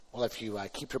Well, if you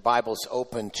keep your Bibles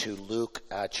open to Luke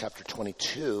chapter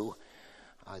 22,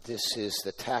 this is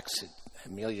the text that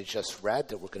Amelia just read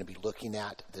that we're going to be looking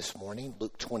at this morning.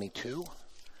 Luke 22,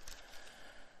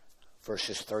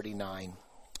 verses 39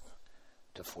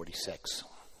 to 46.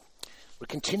 We're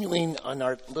continuing on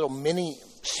our little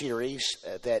mini-series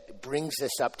that brings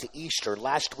us up to Easter.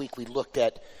 Last week we looked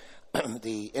at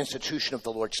the institution of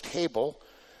the Lord's table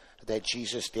that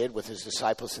Jesus did with his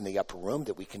disciples in the upper room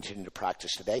that we continue to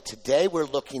practice today. Today we're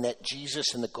looking at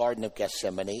Jesus in the Garden of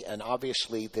Gethsemane, and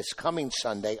obviously this coming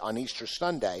Sunday, on Easter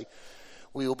Sunday,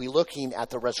 we will be looking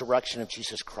at the resurrection of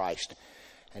Jesus Christ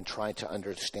and trying to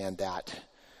understand that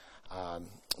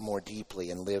more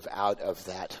deeply and live out of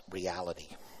that reality.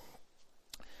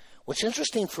 What's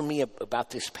interesting for me about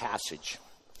this passage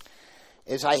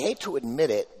is, I hate to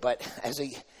admit it, but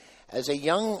as a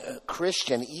young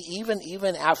Christian,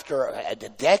 even after a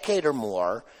decade or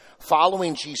more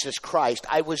following Jesus Christ,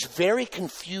 I was very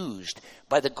confused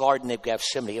by the Garden of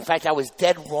Gethsemane. In fact, I was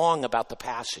dead wrong about the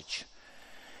passage.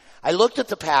 I looked at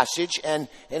the passage, and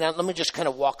let me just kind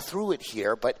of walk through it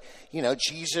here. But,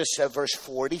 Jesus, verse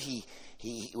 40, he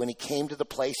when he came to the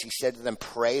place, he said to them,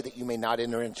 "Pray that you may not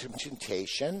enter into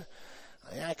temptation."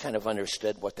 I kind of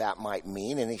understood what that might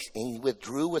mean. And he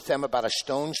withdrew with them about a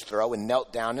stone's throw and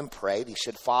knelt down and prayed. He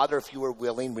said, "Father, if you are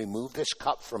willing, remove this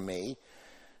cup from me.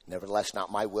 Nevertheless,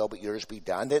 not my will, but yours be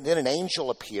done." Then an angel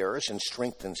appears and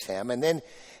strengthens him. And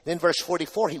then verse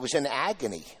 44, he was in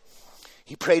agony.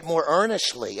 He prayed more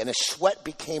earnestly, and his sweat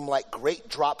became like great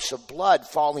drops of blood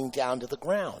falling down to the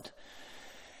ground.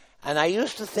 And I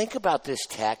used to think about this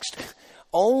text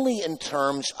only in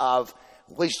terms of,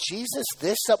 was Jesus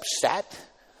this upset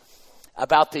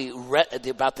about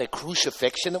the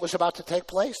crucifixion that was about to take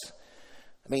place?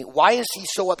 I mean, why is he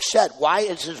so upset? Why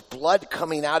is his blood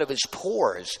coming out of his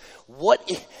pores?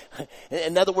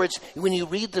 In other words, when you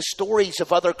read the stories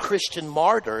of other Christian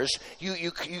martyrs,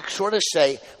 you sort of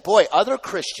say, boy, other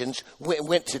Christians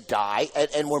went to die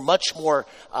and were much more,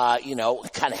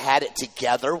 kind of had it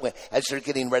together as they're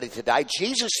getting ready to die.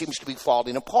 Jesus seems to be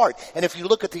falling apart. And if you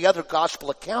look at the other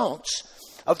gospel accounts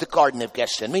of the Garden of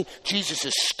Gethsemane, Jesus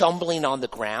is stumbling on the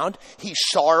ground. He's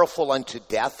sorrowful unto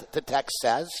death, the text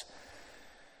says.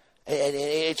 And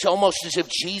it's almost as if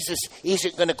Jesus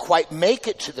isn't going to quite make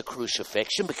it to the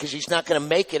crucifixion because he's not going to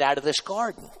make it out of this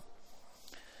garden.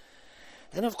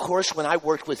 And of course, when I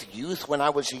worked with youth, when I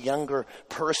was a younger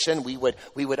person, we would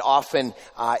often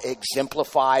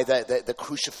exemplify the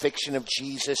crucifixion of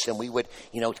Jesus, and we would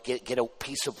get a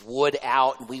piece of wood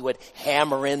out, and we would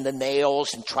hammer in the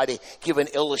nails and try to give an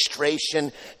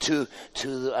illustration to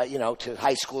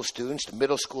high school students, to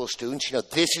middle school students.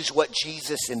 This is what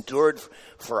Jesus endured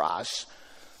for us.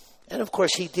 And of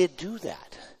course, he did do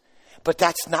that. But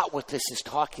that's not what this is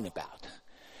talking about.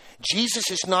 Jesus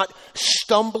is not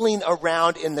stumbling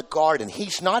around in the garden.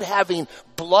 He's not having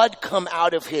blood come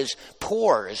out of his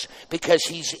pores because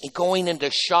he's going into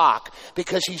shock,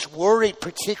 because he's worried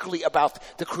particularly about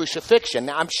the crucifixion.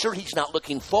 Now, I'm sure he's not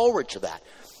looking forward to that.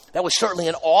 That was certainly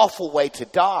an awful way to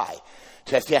die,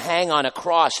 to hang on a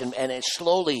cross and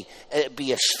slowly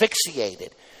be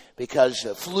asphyxiated, because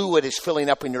fluid is filling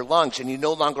up in your lungs and you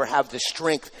no longer have the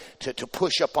strength to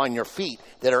push up on your feet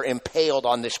that are impaled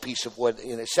on this piece of wood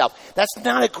in itself. That's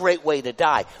not a great way to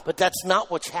die, but that's not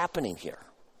what's happening here.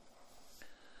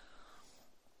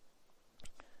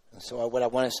 And so what I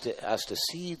want us to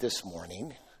see this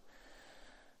morning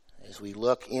as we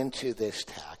look into this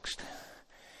text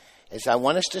is I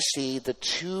want us to see the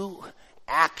two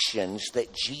actions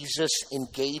that Jesus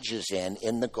engages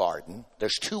in the garden.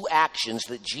 There's two actions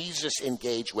that Jesus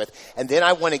engaged with, and then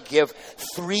I want to give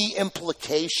three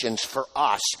implications for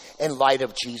us in light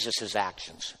of Jesus'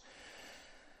 actions.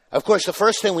 Of course, the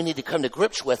first thing we need to come to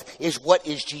grips with is, what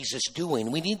is Jesus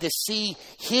doing? We need to see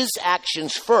his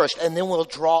actions first, and then we'll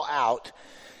draw out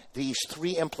these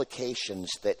three implications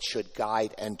that should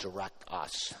guide and direct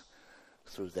us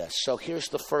through this. So here's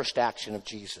the first action of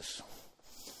Jesus.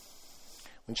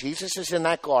 When Jesus is in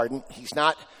that garden,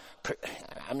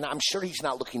 I'm sure he's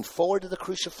not looking forward to the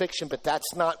crucifixion, but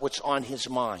that's not what's on his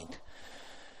mind.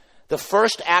 The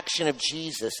first action of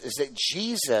Jesus is that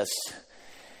Jesus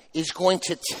is going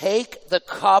to take the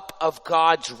cup of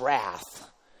God's wrath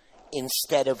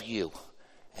instead of you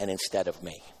and instead of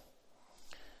me.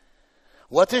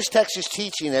 What this text is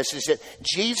teaching us is that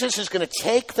Jesus is going to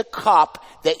take the cup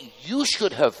that you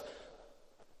should have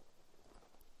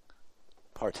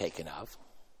partaken of,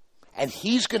 and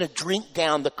he's going to drink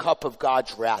down the cup of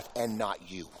God's wrath and not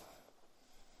you.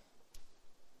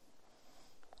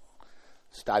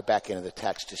 Let's dive back into the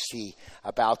text to see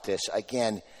about this.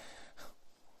 Again,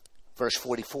 Verse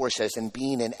 44 says, and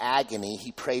being in agony,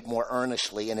 he prayed more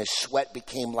earnestly, and his sweat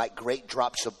became like great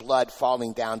drops of blood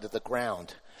falling down to the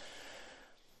ground.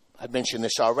 I've mentioned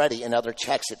this already. In other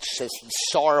texts, it says he's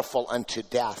sorrowful unto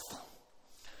death.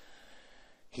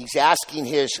 He's asking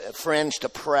his friends to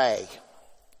pray.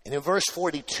 And in verse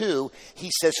 42, he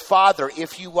says, Father,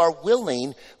 if you are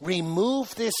willing,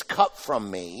 remove this cup from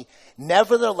me.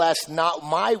 Nevertheless, not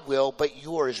my will, but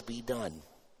yours be done.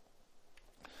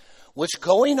 What's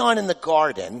going on in the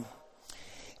garden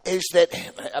is that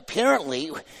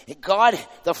apparently God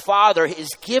the Father is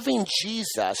giving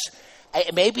Jesus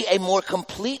maybe a more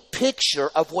complete picture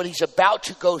of what he's about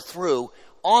to go through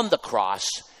on the cross.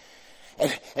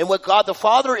 And what God the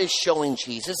Father is showing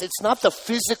Jesus, it's not the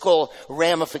physical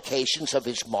ramifications of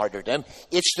his martyrdom.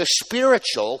 It's the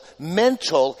spiritual,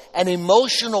 mental, and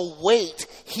emotional weight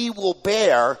he will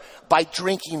bear by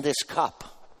drinking this cup.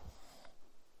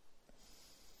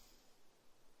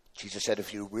 Jesus said,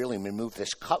 if you really remove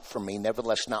this cup from me,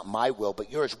 nevertheless not my will,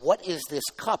 but yours. What is this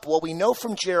cup? Well, we know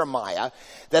from Jeremiah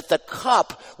that the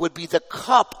cup would be the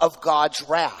cup of God's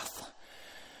wrath.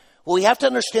 What we have to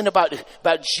understand about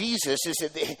Jesus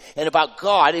and about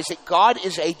God is that God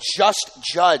is a just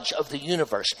judge of the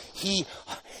universe.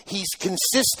 He's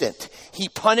consistent. He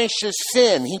punishes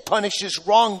sin. He punishes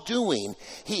wrongdoing.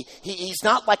 He's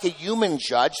not like a human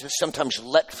judge that sometimes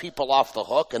lets people off the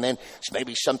hook and then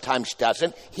maybe sometimes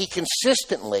doesn't. He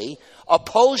consistently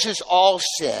opposes all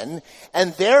sin,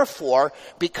 and therefore,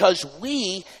 because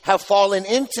we have fallen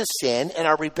into sin and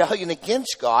our rebellion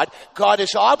against God, God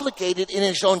is obligated in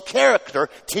his own character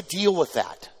to deal with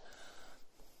that.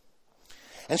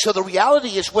 And so the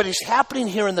reality is what is happening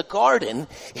here in the garden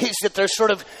is that there's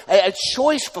sort of a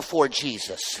choice before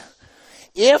Jesus.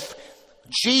 If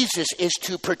Jesus is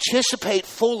to participate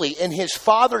fully in his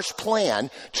Father's plan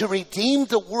to redeem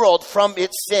the world from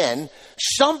its sin,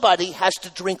 somebody has to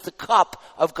drink the cup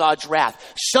of God's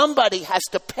wrath. Somebody has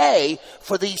to pay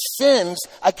for these sins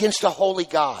against a holy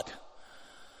God.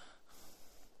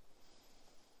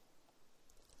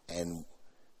 And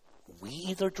we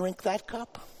either drink that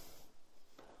cup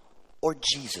or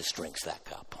Jesus drinks that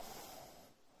cup.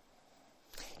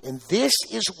 And this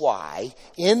is why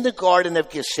in the Garden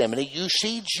of Gethsemane, you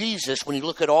see Jesus, when you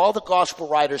look at all the gospel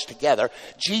writers together,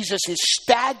 Jesus is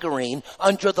staggering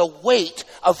under the weight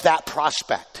of that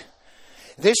prospect.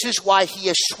 This is why he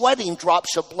is sweating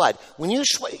drops of blood. When you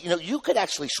sweat, you could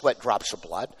actually sweat drops of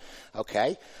blood,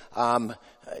 okay?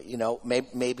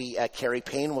 Maybe Carrie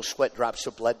Payne will sweat drops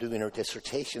of blood doing her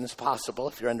dissertation. It's possible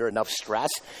if you're under enough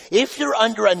stress. If you're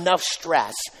under enough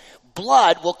stress,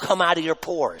 blood will come out of your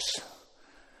pores.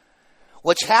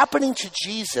 What's happening to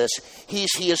Jesus,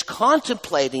 he is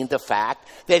contemplating the fact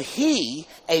that he,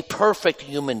 a perfect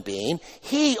human being,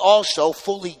 he also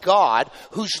fully God,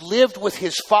 who's lived with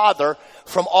his Father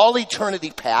from all eternity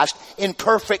past in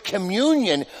perfect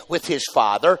communion with his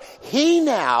Father, he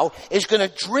now is going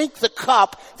to drink the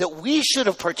cup that we should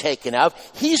have partaken of.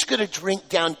 He's going to drink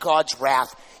down God's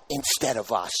wrath instead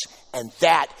of us. And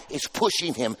that is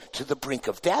pushing him to the brink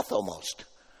of death almost.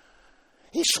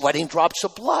 He's sweating drops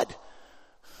of blood.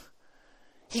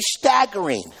 He's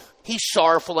staggering. He's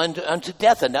sorrowful unto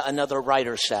death, another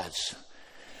writer says.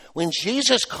 When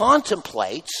Jesus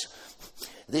contemplates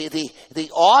the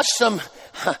awesome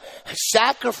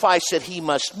sacrifice that he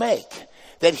must make,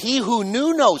 that he who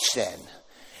knew no sin,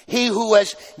 he who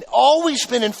has always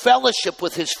been in fellowship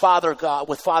with his Father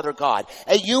God,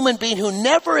 a human being who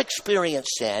never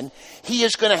experienced sin, he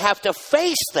is going to have to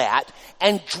face that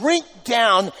and drink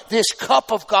down this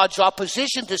cup of God's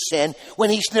opposition to sin when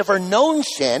he's never known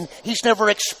sin, he's never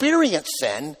experienced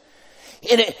sin.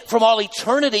 From all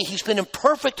eternity, he's been in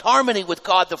perfect harmony with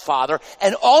God the Father,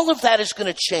 and all of that is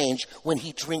going to change when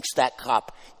he drinks that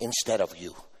cup instead of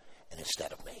you and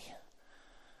instead of me.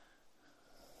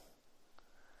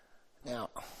 Now,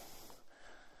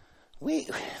 we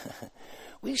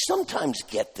sometimes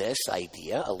get this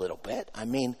idea a little bit. I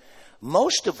mean,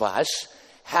 most of us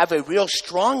have a real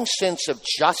strong sense of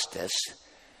justice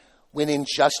when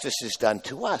injustice is done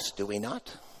to us, do we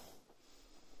not?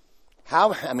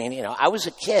 I was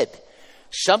a kid.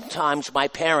 Sometimes my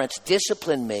parents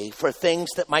disciplined me for things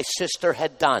that my sister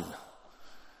had done.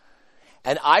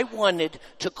 And I wanted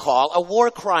to call a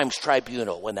war crimes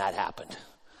tribunal when that happened.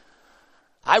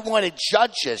 I wanted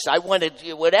judges, I wanted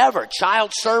whatever,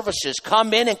 child services,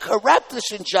 come in and correct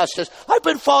this injustice. I've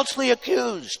been falsely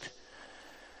accused.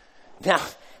 Now,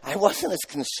 I wasn't as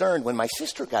concerned when my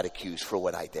sister got accused for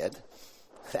what I did.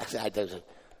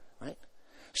 Right?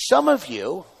 Some of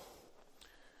you,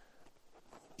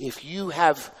 if you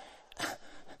have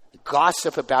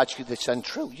gossip about you that's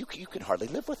untrue, you can hardly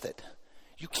live with it.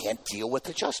 You can't deal with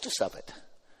the justice of it.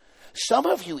 Some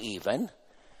of you even,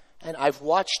 and I've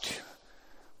watched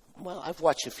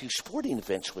a few sporting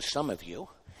events with some of you.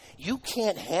 You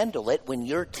can't handle it when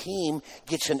your team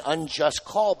gets an unjust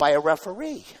call by a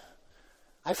referee.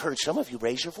 I've heard some of you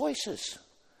raise your voices.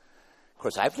 Of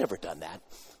course, I've never done that,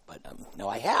 but no,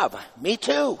 I have. Me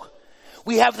too.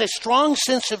 We have this strong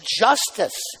sense of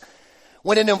justice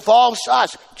when it involves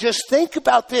us. Just think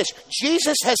about this.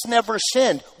 Jesus has never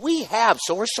sinned. We have,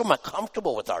 so we're somewhat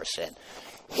comfortable with our sin.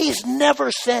 He's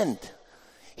never sinned.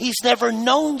 He's never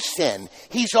known sin.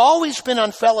 He's always been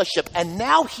on fellowship, and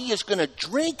now he is going to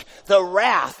drink the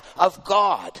wrath of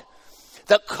God.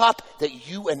 The cup that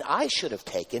you and I should have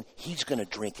taken, he's going to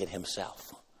drink it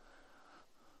himself.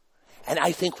 And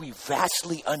I think we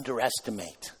vastly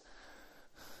underestimate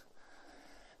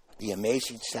the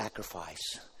amazing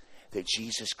sacrifice that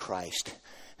Jesus Christ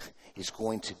is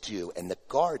going to do. And the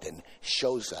garden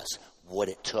shows us what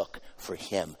it took for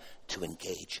him to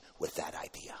engage with that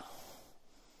idea.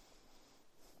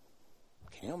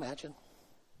 Can you imagine?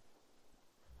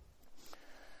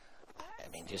 I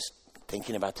mean, just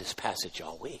thinking about this passage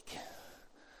all week.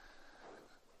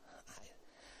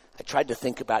 I tried to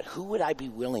think about who would I be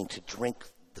willing to drink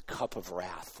the cup of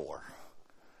wrath for.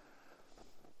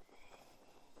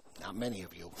 Not many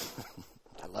of you.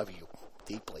 I love you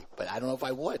deeply, but I don't know if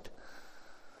I would.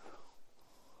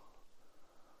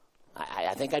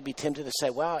 I think I'd be tempted to say,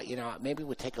 well, maybe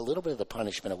we'd take a little bit of the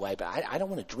punishment away, but I don't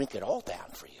want to drink it all down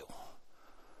for you.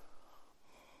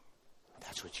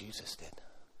 That's what Jesus did.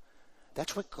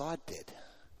 That's what God did.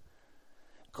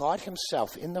 God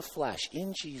himself in the flesh,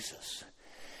 in Jesus,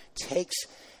 takes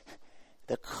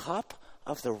the cup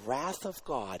of the wrath of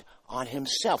God on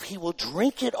himself. He will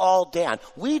drink it all down.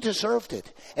 We deserved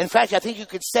it. In fact, I think you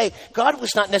could say God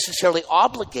was not necessarily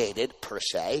obligated, per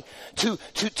se, to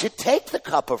take the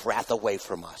cup of wrath away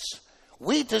from us.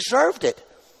 We deserved it.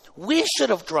 We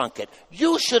should have drunk it.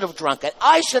 You should have drunk it.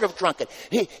 I should have drunk it.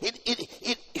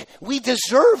 We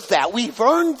deserve that. We've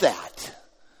earned that.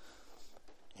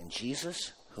 And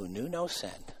Jesus, who knew no sin,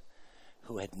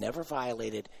 who had never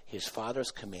violated his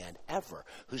Father's command ever,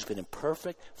 who's been in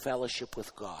perfect fellowship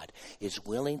with God, is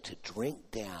willing to drink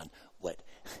down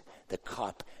the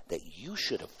cup that you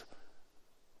should have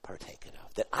partaken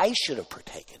of, that I should have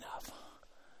partaken of.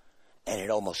 And it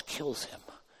almost kills him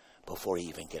before he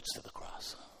even gets to the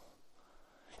cross.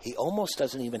 He almost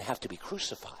doesn't even have to be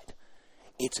crucified.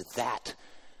 It's that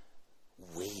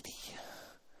weighty,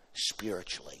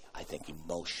 spiritually, I think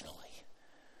emotionally,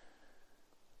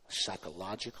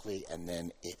 psychologically, and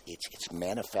then it's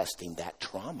manifesting that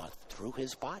trauma through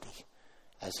his body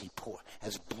as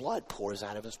blood pours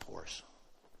out of his pores.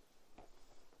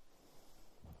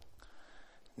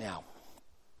 Now,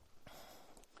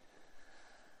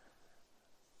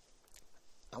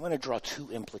 I want to draw two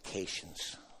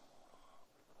implications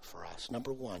for us.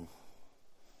 Number one,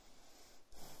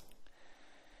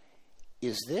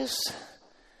 is this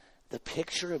the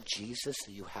picture of Jesus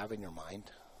that you have in your mind?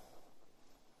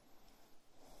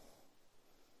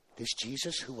 This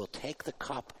Jesus who will take the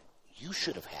cup you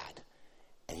should have had,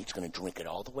 and he's going to drink it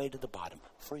all the way to the bottom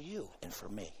for you and for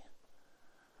me.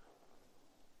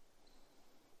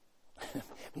 I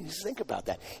mean, just think about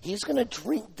that. He's going to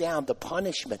drink down the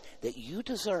punishment that you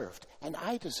deserved and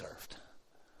I deserved.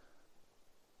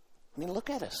 I mean, look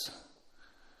at us.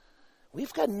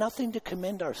 We've got nothing to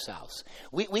commend ourselves.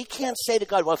 We can't say to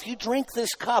God, well, if you drink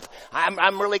this cup,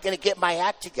 I'm really going to get my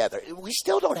act together. We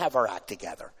still don't have our act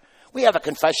together. We have a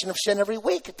confession of sin every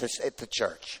week at the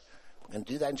church. We're going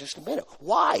to do that in just a minute.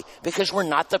 Why? Because we're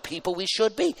not the people we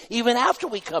should be, even after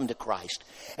we come to Christ.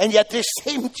 And yet this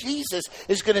same Jesus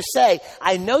is going to say,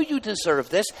 I know you deserve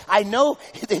this. I know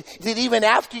that even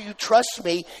after you trust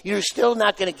me, you're still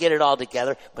not going to get it all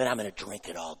together, but I'm going to drink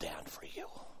it all down for you.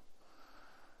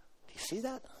 Do you see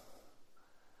that?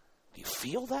 Do you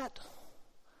feel that?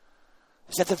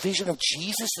 Is that the vision of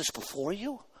Jesus that's before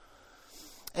you?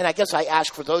 And I guess I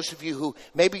ask for those of you who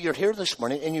maybe you're here this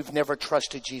morning and you've never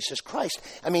trusted Jesus Christ.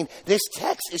 I mean, this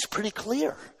text is pretty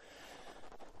clear.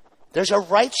 There's a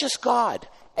righteous God,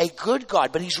 a good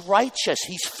God, but he's righteous.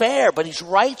 He's fair, but he's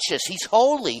righteous. He's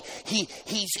holy.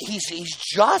 He's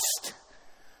just.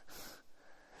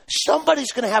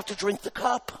 Somebody's going to have to drink the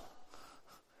cup.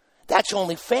 That's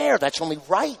only fair. That's only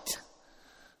right.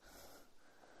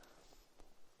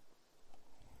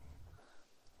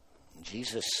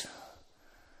 Jesus,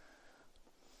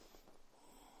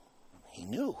 he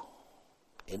knew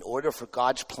in order for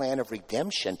God's plan of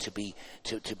redemption to be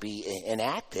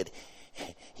enacted,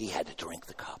 he had to drink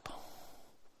the cup.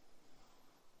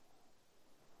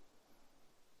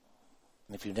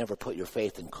 And if you've never put your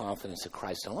faith and confidence in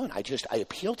Christ alone, I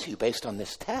appeal to you based on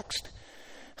this text.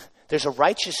 There's a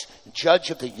righteous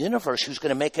judge of the universe who's going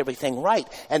to make everything right.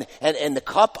 And the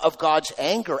cup of God's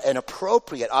anger and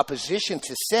appropriate opposition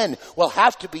to sin will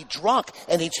have to be drunk.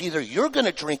 And it's either you're going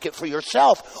to drink it for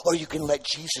yourself or you can let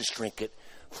Jesus drink it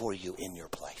for you in your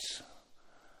place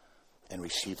and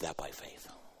receive that by faith.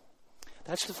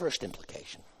 That's the first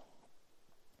implication.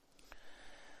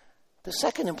 The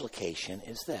second implication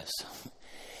is this.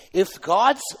 If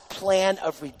God's plan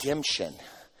of redemption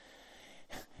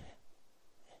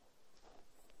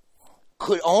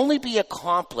could only be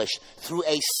accomplished through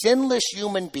a sinless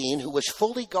human being who was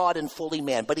fully God and fully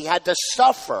man, but he had to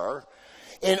suffer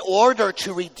in order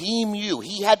to redeem you.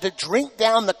 He had to drink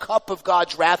down the cup of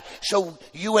God's wrath so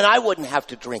you and I wouldn't have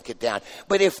to drink it down.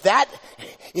 But if that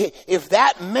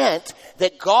meant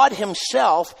that God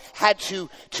himself had to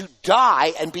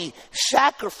die and be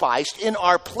sacrificed in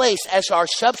our place as our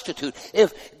substitute,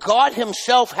 if God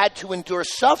himself had to endure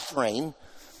suffering,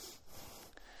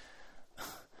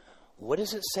 what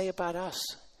does it say about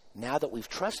us? Now that we've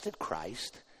trusted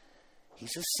Christ,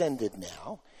 he's ascended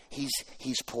now.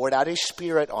 He's poured out his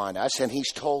Spirit on us, and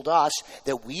he's told us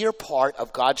that we are part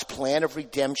of God's plan of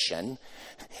redemption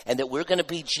and that we're going to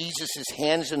be Jesus'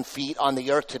 hands and feet on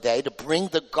the earth today to bring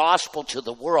the gospel to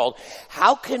the world.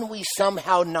 How can we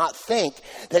somehow not think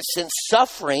that since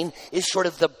suffering is sort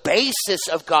of the basis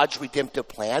of God's redemptive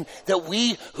plan, that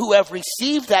we who have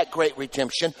received that great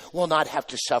redemption will not have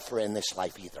to suffer in this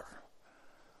life either?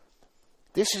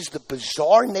 This is the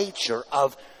bizarre nature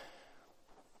of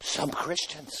some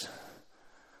Christians.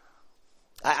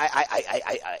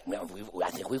 I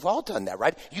think we've all done that,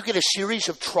 right? You get a series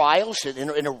of trials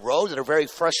in a row that are very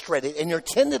frustrating, and you're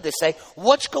tempted to say,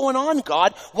 what's going on,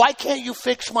 God? Why can't you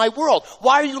fix my world?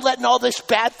 Why are you letting all these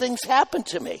bad things happen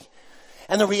to me?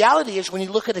 And the reality is, when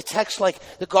you look at a text like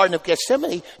the Garden of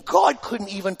Gethsemane, God couldn't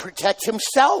even protect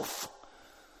himself.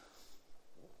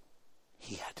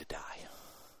 He had to die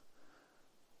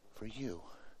for you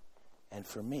and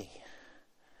for me.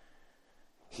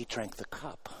 He drank the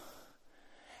cup.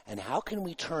 And how can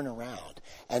we turn around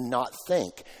and not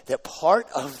think that part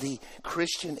of the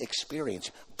Christian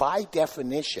experience, by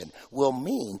definition, will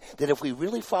mean that if we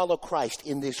really follow Christ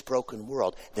in this broken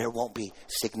world, there won't be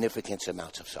significant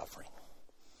amounts of suffering?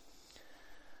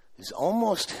 It's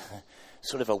almost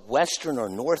sort of a Western or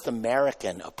North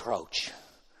American approach.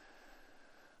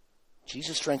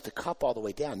 Jesus drank the cup all the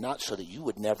way down, not so that you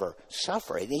would never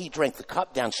suffer. He drank the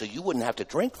cup down so you wouldn't have to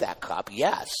drink that cup,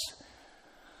 yes.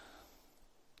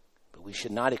 But we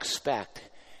should not expect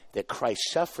that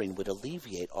Christ's suffering would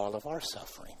alleviate all of our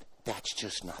suffering. That's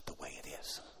just not the way it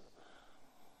is.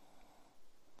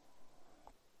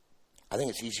 I think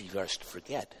it's easy for us to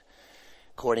forget.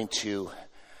 According to,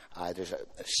 there's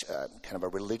a kind of a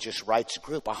religious rights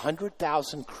group,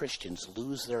 100,000 Christians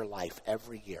lose their life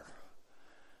every year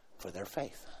for their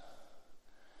faith.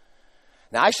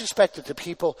 Now, I suspect that the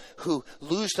people who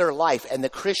lose their life and the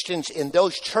Christians in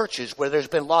those churches where there's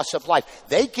been loss of life,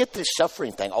 they get this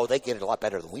suffering thing. Oh, they get it a lot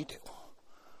better than we do.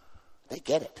 They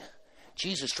get it.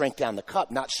 Jesus drank down the cup,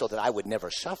 not so that I would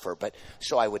never suffer, but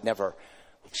so I would never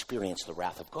experience the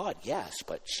wrath of God. Yes,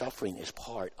 but suffering is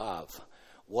part of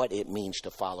what it means to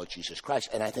follow Jesus Christ.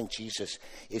 And I think Jesus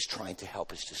is trying to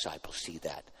help his disciples see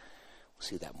that. We'll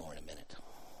see that more in a minute.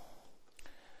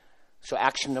 So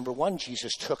action number one,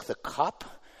 Jesus took the cup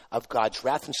of God's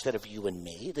wrath instead of you and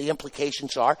me. The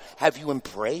implications are, have you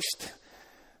embraced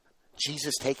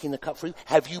Jesus taking the cup for you?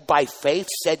 Have you by faith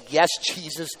said, yes,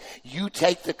 Jesus, you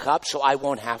take the cup so I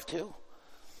won't have to?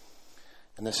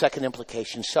 And the second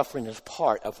implication, suffering is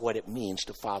part of what it means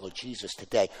to follow Jesus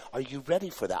today. Are you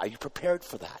ready for that? Are you prepared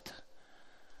for that?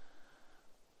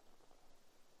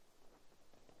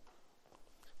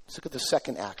 Let's look at the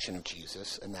second action of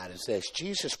Jesus, and that is this.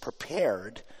 Jesus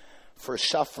prepared for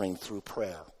suffering through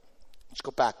prayer. Let's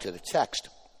go back to the text.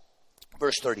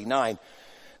 Verse 39.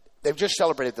 They've just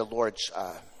celebrated the Lord's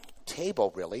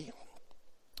table, really.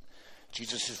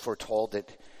 Jesus is foretold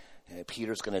that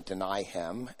Peter's going to deny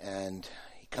him, and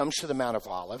he comes to the Mount of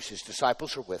Olives. His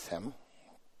disciples are with him.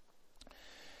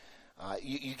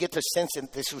 You get the sense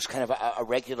that this was kind of a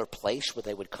regular place where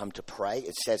they would come to pray.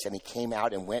 It says, and he came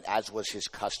out and went, as was his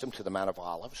custom, to the Mount of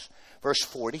Olives. Verse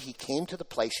 40, he came to the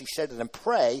place, he said to them,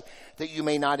 pray that you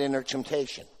may not enter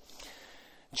temptation.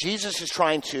 Jesus is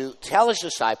trying to tell his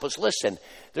disciples, listen,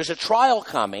 there's a trial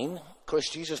coming. Of course,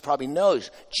 Jesus probably knows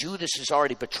Judas has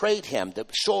already betrayed him. The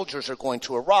soldiers are going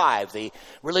to arrive. The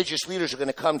religious leaders are going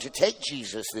to come to take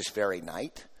Jesus this very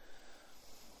night.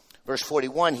 Verse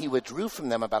 41, he withdrew from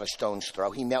them about a stone's throw.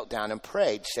 He knelt down and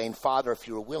prayed, saying, Father, if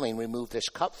you are willing, remove this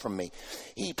cup from me.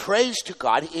 He prays to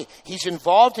God. He's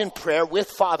involved in prayer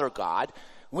with Father God.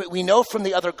 We know from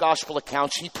the other gospel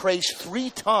accounts he prays 3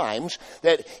 times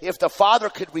that if the Father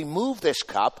could remove this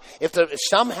cup, if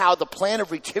somehow the plan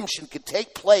of redemption could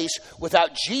take place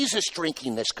without Jesus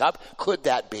drinking this cup, could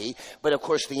that be? But of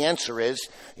course the answer is,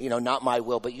 not my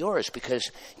will but yours, because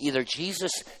either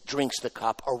Jesus drinks the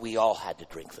cup or we all had to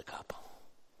drink the cup.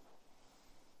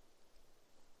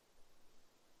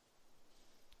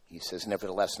 He says,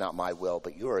 nevertheless, not my will,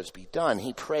 but yours be done.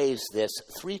 He prays this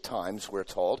 3 times, we're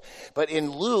told. But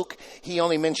in Luke, he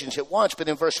only mentions it once. But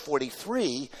in verse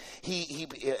 43,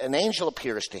 an angel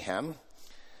appears to him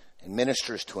and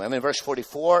ministers to him. In verse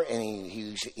 44, and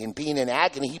he's being in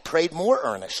agony, he prayed more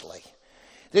earnestly.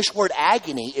 This word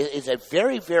agony is a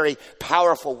very, very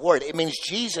powerful word. It means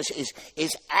Jesus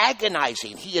is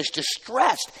agonizing. He is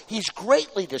distressed. He's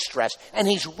greatly distressed. And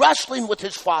he's wrestling with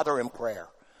his Father in prayer.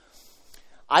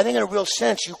 I think in a real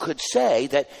sense you could say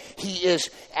that he is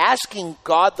asking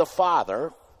God the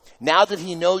Father, now that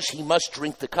he knows he must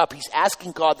drink the cup, he's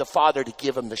asking God the Father to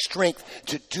give him the strength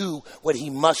to do what he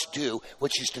must do,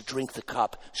 which is to drink the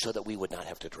cup so that we would not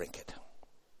have to drink it.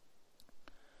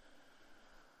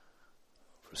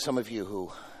 For some of you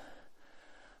who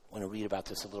want to read about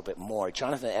this a little bit more,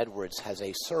 Jonathan Edwards has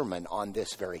a sermon on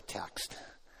this very text.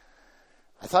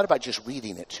 I thought about just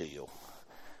reading it to you.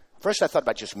 First, I thought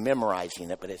about just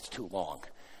memorizing it, but it's too long.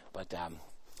 But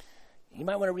you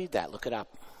might want to read that. Look it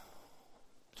up.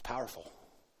 It's powerful.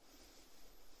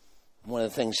 One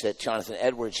of the things that Jonathan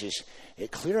Edwards is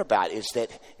clear about is that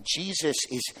Jesus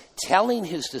is telling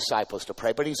his disciples to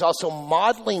pray, but he's also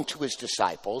modeling to his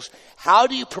disciples, how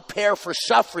do you prepare for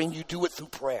suffering? You do it through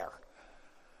prayer.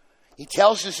 He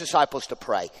tells his disciples to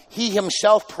pray. He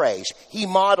himself prays. He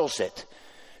models it.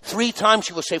 3 times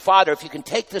he will say, Father, if you can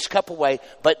take this cup away,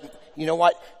 but you know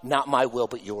what? Not my will,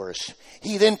 but yours.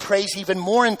 He then prays even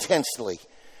more intensely,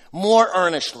 more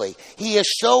earnestly. He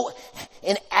is so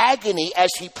in agony as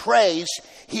he prays.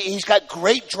 He's got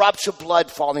great drops of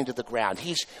blood falling to the ground.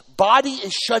 His body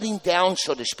is shutting down,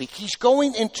 so to speak. He's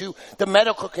going into the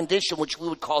medical condition, which we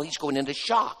would call he's going into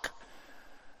shock.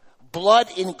 Blood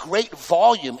in great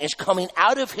volume is coming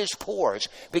out of his pores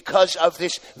because of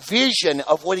this vision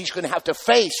of what he's going to have to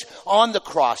face on the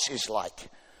cross is like.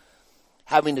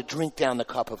 Having to drink down the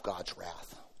cup of God's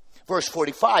wrath. Verse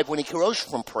 45, when he rose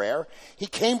from prayer, he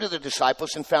came to the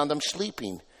disciples and found them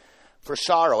sleeping for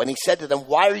sorrow. And he said to them,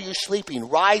 why are you sleeping?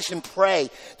 Rise and pray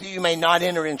that you may not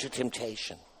enter into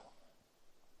temptation.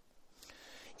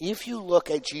 If you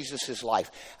look at Jesus' life,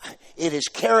 it is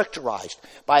characterized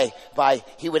by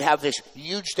he would have this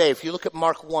huge day. If you look at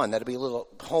Mark 1, that'll be a little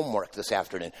homework this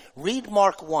afternoon. Read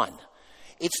Mark 1.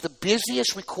 It's the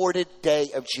busiest recorded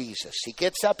day of Jesus. He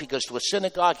gets up, he goes to a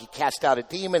synagogue, he casts out a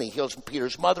demon, he heals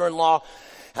Peter's mother-in-law.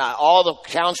 All the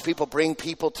townspeople bring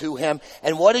people to him.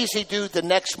 And what does he do the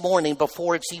next morning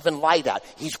before it's even light out?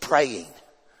 He's praying.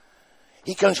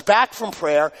 He comes back from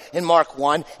prayer in Mark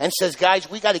 1 and says, guys,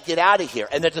 we got to get out of here.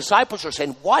 And the disciples are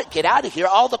saying, what? Get out of here?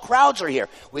 All the crowds are here.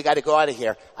 We got to go out of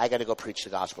here. I got to go preach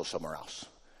the gospel somewhere else.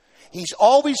 He's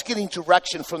always getting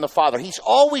direction from the Father. He's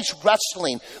always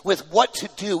wrestling with what to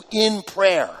do in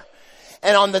prayer.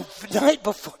 And on the night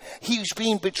before he was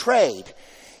being betrayed,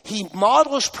 he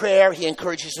models prayer. He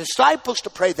encourages disciples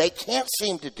to pray. They can't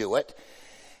seem to do it.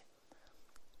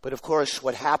 But of course,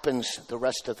 what happens the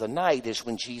rest of the night is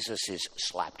when Jesus is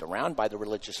slapped around by the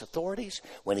religious authorities,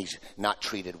 when he's not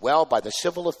treated well by the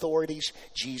civil authorities,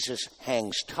 Jesus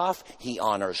hangs tough. He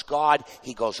honors God.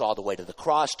 He goes all the way to the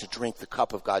cross to drink the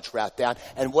cup of God's wrath down.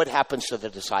 And what happens to the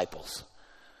disciples?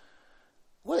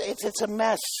 Well, it's a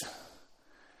mess.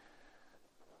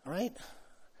 Right?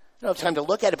 I don't have time to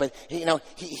look at it, but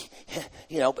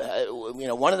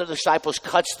one of the disciples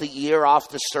cuts the ear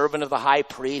off the servant of the high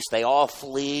priest. They all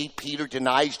flee. Peter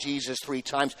denies Jesus 3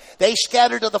 times. They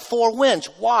scatter to the 4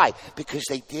 winds. Why? Because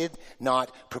they did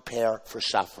not prepare for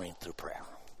suffering through prayer.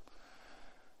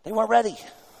 They weren't ready.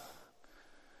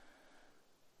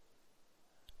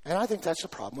 And I think that's the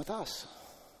problem with us.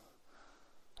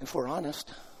 If we're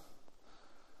honest,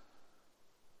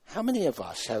 how many of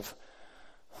us have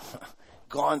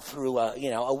gone through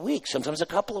a week, sometimes a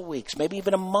couple of weeks, maybe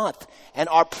even a month, and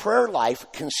our prayer life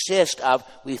consists of,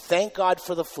 we thank God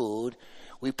for the food,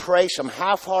 we pray some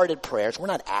half-hearted prayers. We're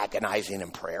not agonizing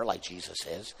in prayer like Jesus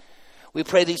is. We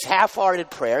pray these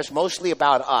half-hearted prayers, mostly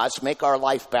about us, make our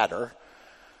life better,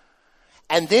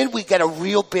 and then we get a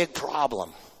real big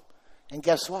problem. And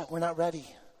guess what? We're not ready.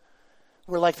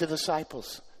 We're like the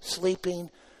disciples, sleeping,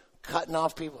 cutting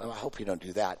off people. I hope you don't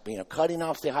do that. Cutting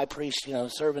off the high priest,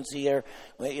 servant's ear.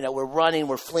 We're running,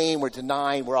 we're fleeing, we're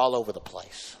denying, we're all over the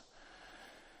place.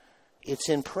 It's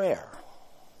in prayer.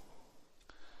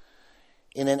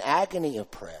 In an agony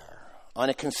of prayer, on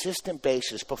a consistent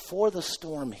basis, before the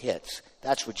storm hits,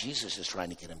 that's what Jesus is trying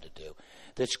to get him to do.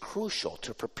 That's crucial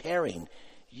to preparing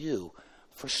you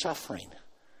for suffering.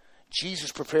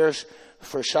 Jesus prepares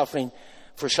for suffering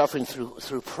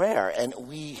through prayer, and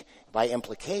we, by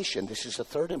implication, this is the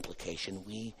third implication,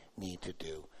 we need to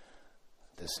do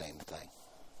the same thing.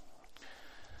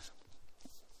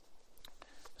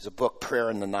 There's a book, Prayer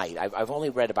in the Night. I've only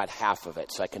read about half of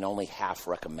it, so I can only half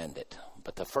recommend it.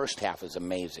 But the first half is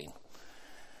amazing.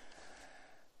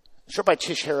 It's written by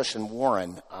Tish Harrison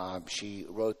Warren. She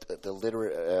wrote the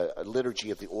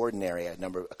Liturgy of the Ordinary a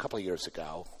couple of years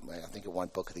ago. I think it won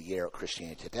Book of the Year at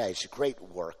Christianity Today. It's a great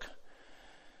work.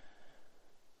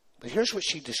 But here's what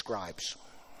she describes.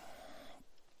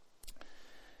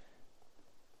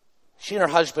 She and her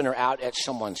husband are out at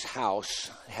someone's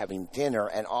house having dinner,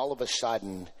 and all of a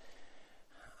sudden,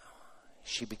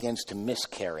 she begins to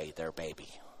miscarry their baby,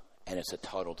 and it's a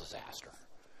total disaster.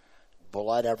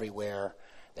 Blood everywhere.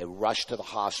 They rush to the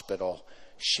hospital.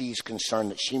 She's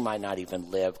concerned that she might not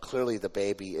even live. Clearly, the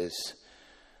baby is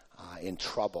in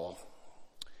trouble.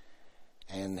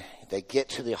 And they get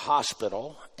to the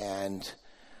hospital, and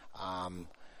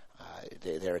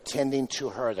they're attending to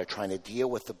her. They're trying to deal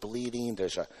with the bleeding.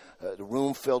 There's a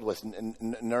room filled with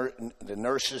the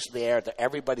nurses there.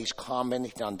 Everybody's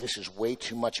commenting on, this is way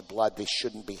too much blood. This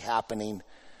shouldn't be happening.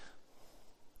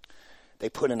 They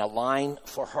put in a line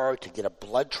for her to get a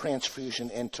blood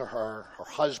transfusion into her. Her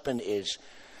husband is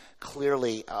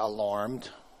clearly alarmed.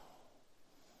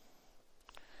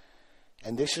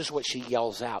 And this is what she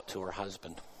yells out to her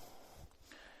husband.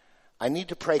 I need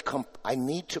to pray complen. I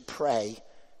need to pray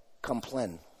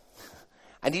complen.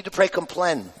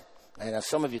 And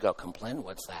some of you go, complen?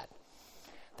 What's that?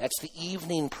 That's the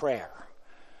evening prayer.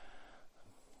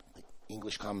 The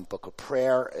English Common Book of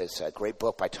Prayer is a great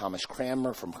book by Thomas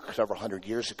Cranmer from several hundred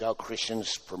years ago.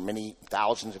 Christians for many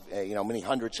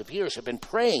hundreds of years have been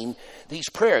praying these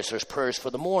prayers. There's prayers for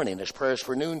the morning. There's prayers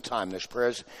for noontime. There's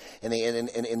prayers in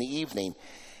the evening.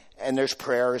 And there's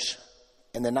prayers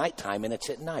in the nighttime, and it's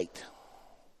at night.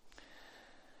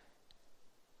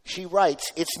 She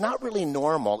writes, it's not really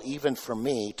normal, even for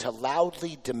me, to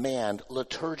loudly demand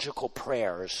liturgical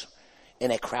prayers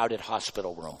in a crowded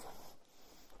hospital room.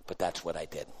 But that's what I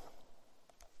did.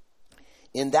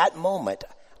 In that moment,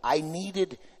 I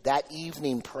needed that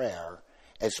evening prayer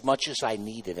as much as I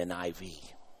needed an IV.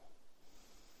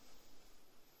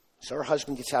 So her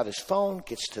husband gets out his phone,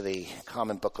 gets to the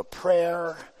Common Book of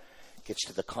Prayer, gets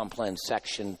to the complen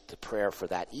section, the prayer for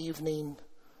that evening.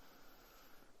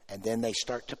 And then they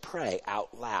start to pray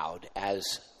out loud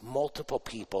as multiple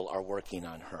people are working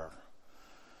on her.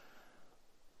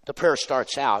 The prayer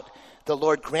starts out, the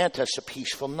Lord grant us a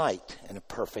peaceful night and a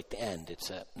perfect end. It's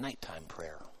a nighttime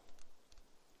prayer.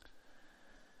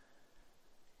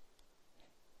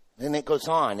 Then it goes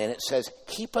on and it says,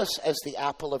 keep us as the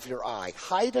apple of your eye.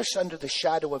 Hide us under the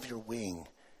shadow of your wing.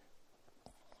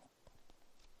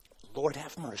 Lord,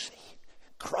 have mercy.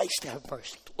 Christ, have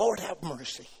mercy. Lord, have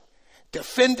mercy.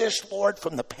 Defend us, Lord,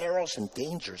 from the perils and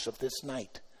dangers of this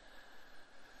night.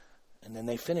 And then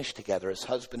they finish together as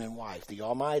husband and wife. The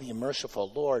Almighty and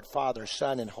merciful Lord, Father,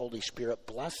 Son, and Holy Spirit,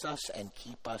 bless us and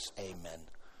keep us. Amen.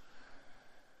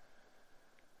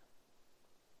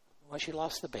 Well, she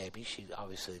lost the baby. She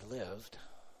obviously lived.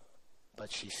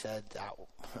 But she said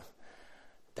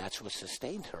that's what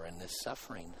sustained her in this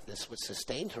suffering. This what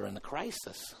sustained her in the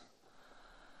crisis.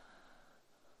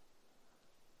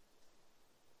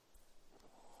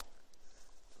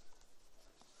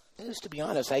 To be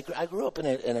honest, I grew up in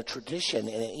a tradition,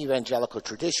 in an evangelical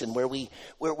tradition, where we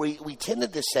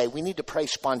tended to say we need to pray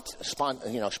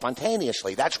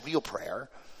spontaneously. That's real prayer.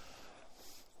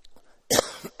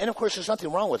 And of course, there's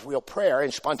nothing wrong with real prayer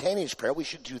and spontaneous prayer. We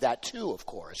should do that too, of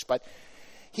course. But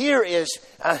here is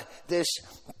this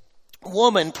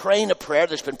woman praying a prayer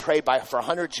that's been prayed for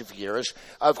hundreds of years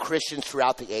of Christians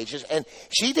throughout the ages. And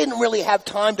she didn't really have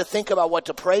time to think about what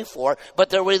to pray for,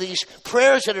 but there were these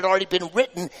prayers that had already been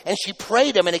written, and she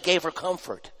prayed them, and it gave her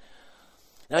comfort.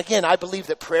 Now, again, I believe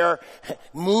that prayer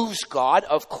moves God,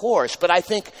 of course, but I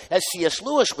think, as C.S.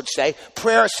 Lewis would say,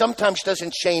 prayer sometimes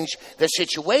doesn't change the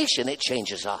situation, it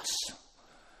changes us.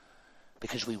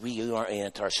 Because we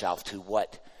reorient ourselves to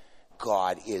what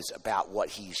God is about, what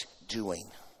he's doing.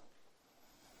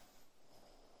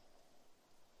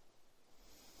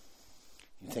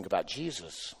 You think about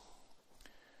Jesus.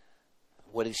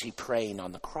 What is he praying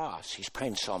on the cross? He's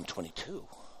praying Psalm 22.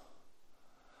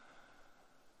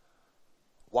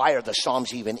 Why are the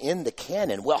Psalms even in the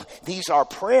canon? Well, these are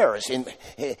prayers.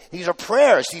 These are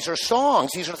prayers. These are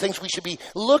songs. These are things we should be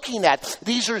looking at.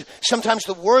 These are sometimes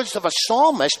the words of a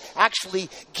psalmist actually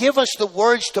give us the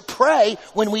words to pray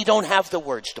when we don't have the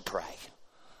words to pray.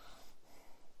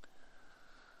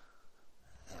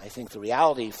 I think the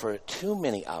reality for too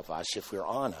many of us, if we're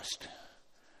honest,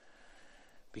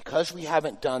 because we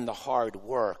haven't done the hard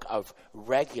work of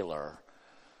regular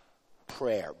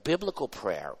prayer, biblical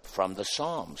prayer from the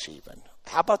Psalms even.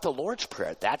 How about the Lord's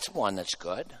Prayer? That's one that's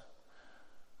good.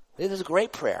 It is a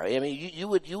great prayer. I mean, you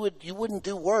wouldn't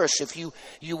do worse if you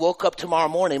woke up tomorrow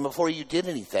morning before you did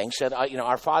anything, said,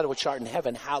 Our Father which art in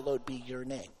heaven, hallowed be your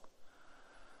name.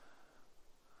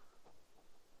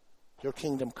 Your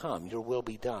kingdom come, your will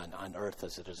be done on earth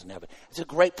as it is in heaven. It's a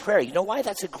great prayer. You know why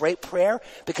that's a great prayer?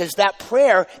 Because that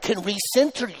prayer can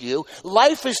recenter you.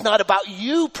 Life is not about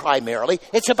you primarily.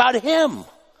 It's about him.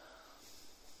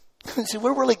 See,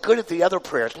 we're really good at the other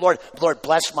prayers. Lord,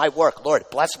 bless my work. Lord,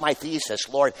 bless my thesis.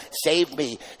 Lord, save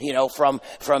me, from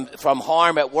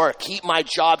harm at work. Keep my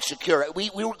job secure.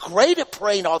 We were great at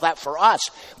praying all that for us.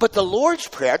 But the Lord's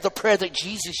Prayer, the prayer that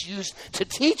Jesus used to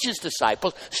teach his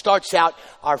disciples, starts out,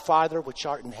 Our Father which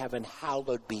art in heaven,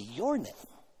 hallowed be your name.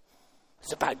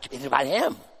 It's about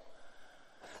him.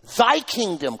 Thy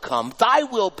kingdom come, thy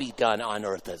will be done on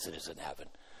earth as it is in heaven.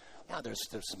 Now there's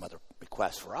some other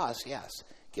requests for us, yes.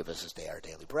 Give us this day our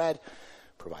daily bread.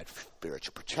 Provide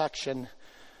spiritual protection.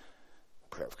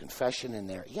 Prayer of confession in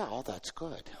there. Yeah, all that's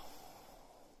good.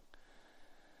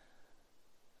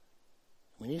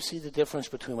 When you see the difference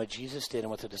between what Jesus did and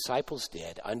what the disciples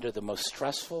did under the most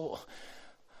stressful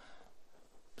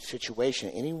situation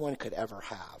anyone could ever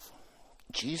have,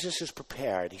 Jesus is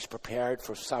prepared. He's prepared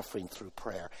for suffering through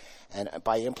prayer. And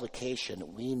by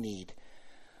implication, we need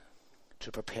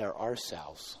to prepare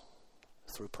ourselves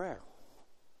through prayer.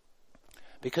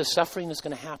 Because suffering is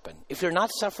going to happen. If you're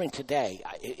not suffering today,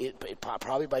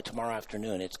 probably by tomorrow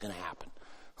afternoon, it's going to happen.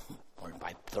 Or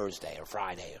by Thursday or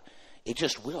Friday. It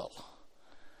just will.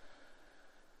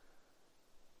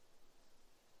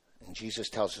 And Jesus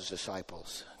tells his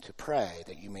disciples to pray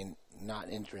that you may not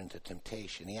enter into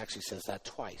temptation. He actually says that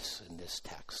twice in this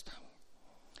text.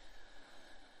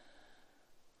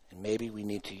 And maybe we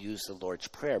need to use the Lord's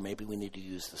Prayer. Maybe we need to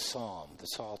use the Psalm, the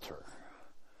Psalter.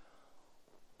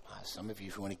 Some of you,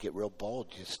 if you want to get real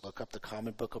bold, just look up the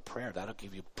Common Book of Prayer. That'll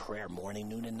give you prayer morning,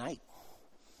 noon, and night.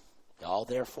 All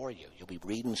there for you. You'll be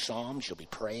reading Psalms. You'll be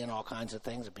praying all kinds of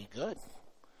things. It'll be good.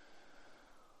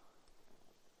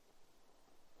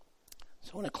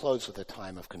 So I want to close with a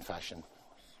time of confession.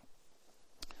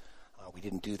 We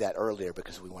didn't do that earlier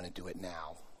because we want to do it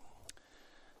now.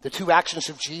 The two actions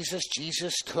of Jesus.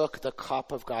 Jesus took the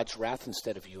cup of God's wrath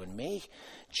instead of you and me.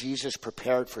 Jesus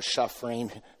prepared for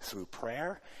suffering through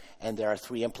prayer. And there are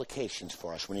three implications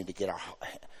for us. We need to get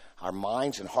our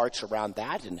minds and hearts around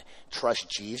that and trust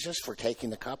Jesus for taking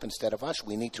the cup instead of us.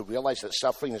 We need to realize that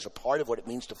suffering is a part of what it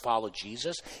means to follow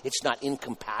Jesus. It's not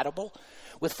incompatible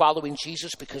with following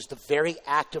Jesus because the very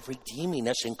act of redeeming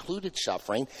us included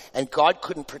suffering, and God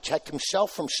couldn't protect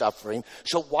himself from suffering.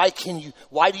 So why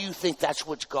do you think that's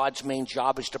what God's main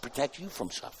job is, to protect you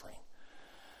from suffering?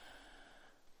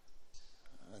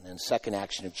 And then second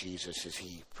action of Jesus is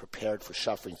he prepared for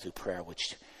suffering through prayer,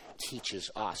 which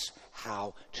teaches us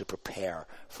how to prepare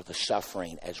for the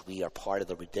suffering as we are part of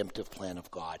the redemptive plan of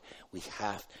God. We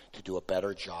have to do a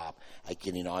better job at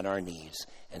getting on our knees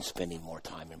and spending more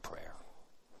time in prayer.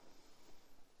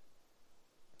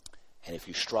 And if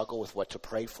you struggle with what to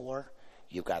pray for,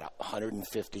 you've got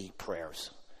 150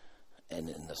 prayers in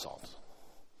the Psalms.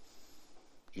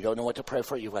 You don't know what to pray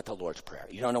for, you've got the Lord's Prayer.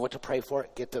 You don't know what to pray for,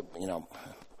 get the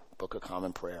Book of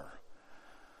Common Prayer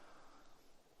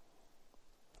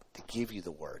to give you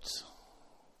the words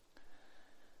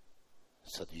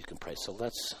so that you can pray. So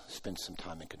let's spend some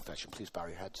time in confession. Please bow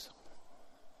your heads.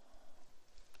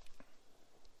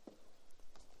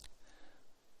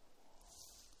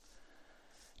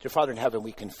 Dear Father in heaven,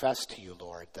 we confess to you,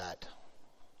 Lord, that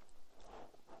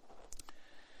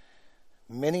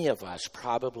many of us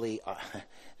probably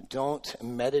don't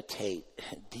meditate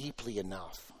deeply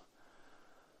enough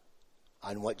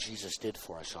on what Jesus did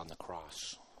for us on the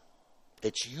cross.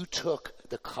 That you took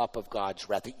the cup of God's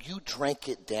wrath, that you drank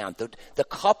it down, the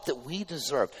cup that we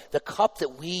deserved, the cup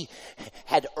that we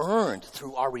had earned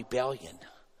through our rebellion.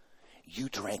 You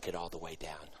drank it all the way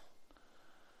down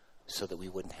so that we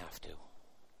wouldn't have to.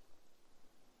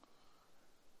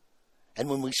 And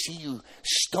when we see you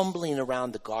stumbling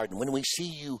around the garden, when we see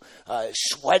you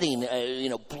sweating,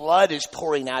 blood is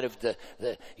pouring out of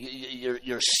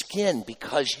your skin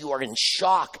because you are in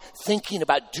shock thinking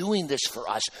about doing this for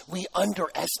us, we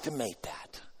underestimate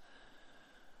that.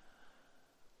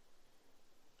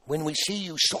 When we see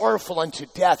you sorrowful unto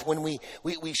death, when we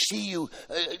see you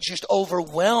just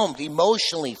overwhelmed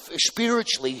emotionally,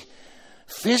 spiritually,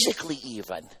 physically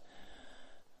even,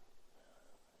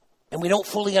 and we don't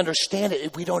fully understand it,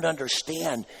 if we don't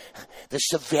understand the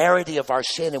severity of our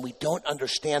sin, and we don't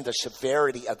understand the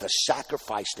severity of the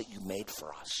sacrifice that you made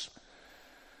for us.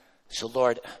 So,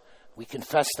 Lord, we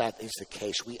confess that is the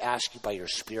case. We ask you by your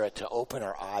Spirit to open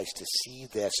our eyes to see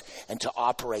this and to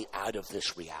operate out of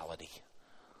this reality.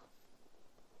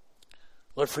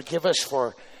 Lord, forgive us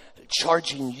for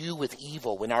charging you with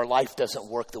evil when our life doesn't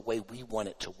work the way we want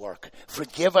it to work.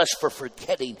 Forgive us for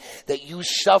forgetting that you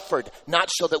suffered, not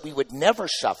so that we would never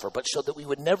suffer, but so that we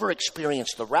would never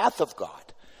experience the wrath of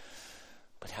God.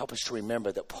 But help us to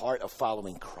remember that part of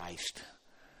following Christ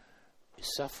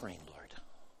is suffering, Lord.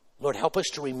 Lord, help us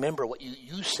to remember what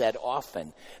you said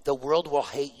often. The world will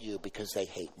hate you because they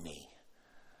hate me.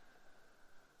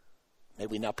 May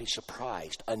we not be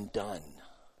surprised, undone,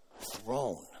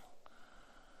 thrown.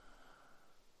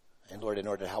 And Lord, in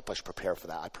order to help us prepare for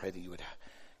that, I pray that you would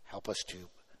help us to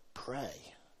pray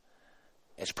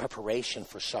as preparation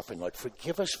for suffering. Lord,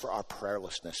 forgive us for our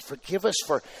prayerlessness. Forgive us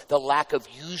for the lack of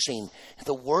using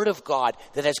the Word of God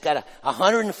that has got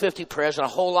 150 prayers and a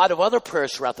whole lot of other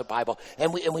prayers throughout the Bible,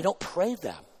 and we don't pray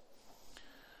them.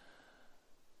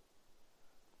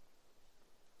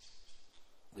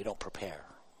 We don't prepare.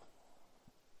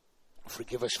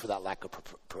 Forgive us for that lack of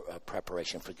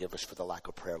preparation. Forgive us for the lack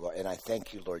of prayer, Lord. And I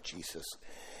thank you, Lord Jesus,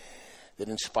 that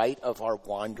in spite of our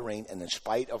wandering and in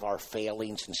spite of our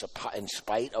failings, in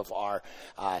spite of our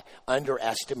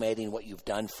underestimating what you've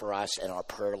done for us and our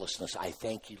prayerlessness, I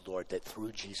thank you, Lord, that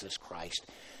through Jesus Christ,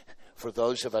 for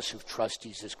those of us who trust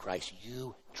Jesus Christ,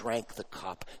 you drank the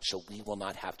cup so we will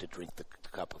not have to drink the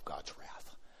cup of God's wrath.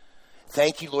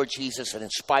 Thank you, Lord Jesus, that in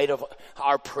spite of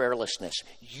our prayerlessness,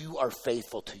 you are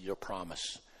faithful to your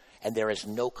promise. And there is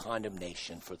no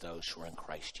condemnation for those who are in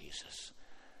Christ Jesus.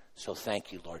 So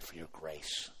thank you, Lord, for your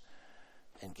grace.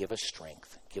 And give us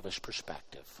strength. Give us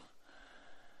perspective.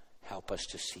 Help us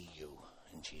to see you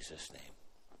in Jesus' name.